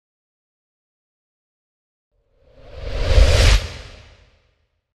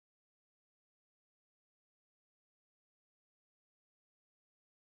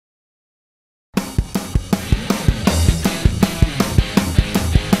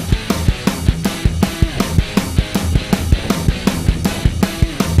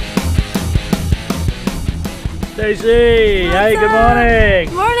Stacey, hey, good morning.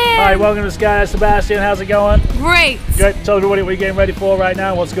 Good morning. Hi, welcome to Skydive. Sebastian, how's it going? Great. Great. Tell everybody what you're getting ready for right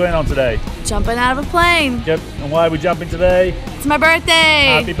now. What's going on today? Jumping out of a plane. Yep. And why are we jumping today? It's my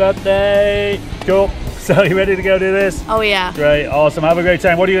birthday. Happy birthday. Cool. So you ready to go do this? Oh yeah. Great. Awesome. Have a great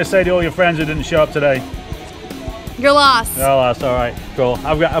time. What are you going to say to all your friends who didn't show up today? You're lost. You're lost. All right. Cool.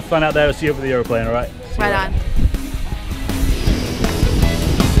 Have fun out there. We'll see you over the airplane. All right. Right on.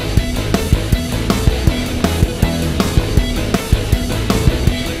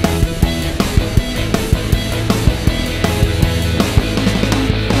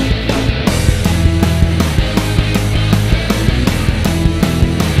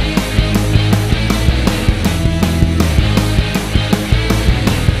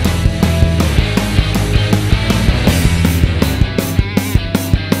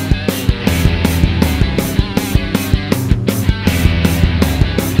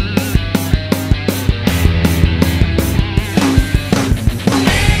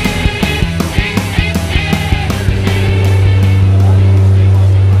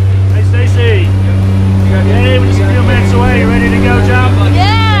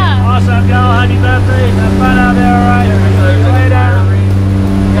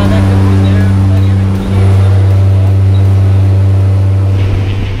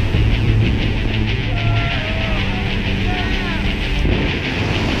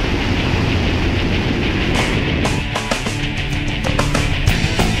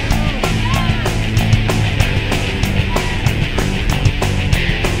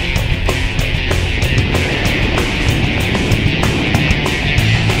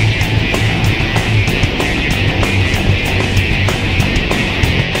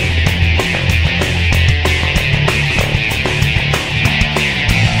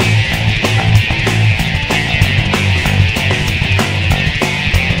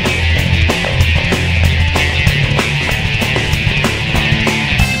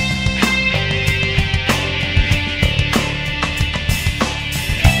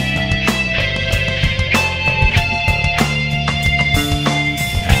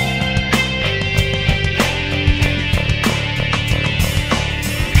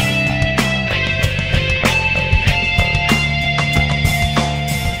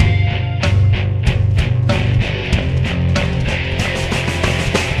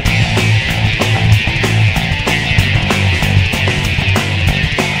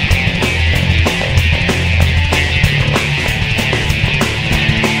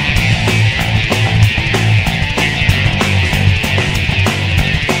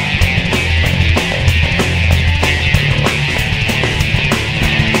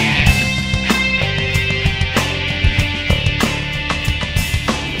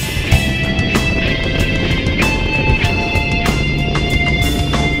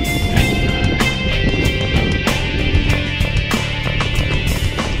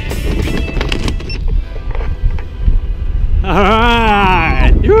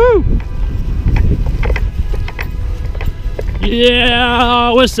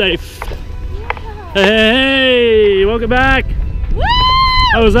 Yeah, we're safe. Yeah. Hey, welcome back. Woo!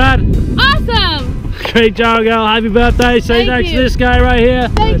 How was that? Awesome. Great job, girl. Happy birthday. Say next to this guy right here.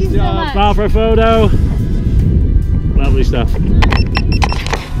 Thank you so much. Smile for a photo. Lovely stuff.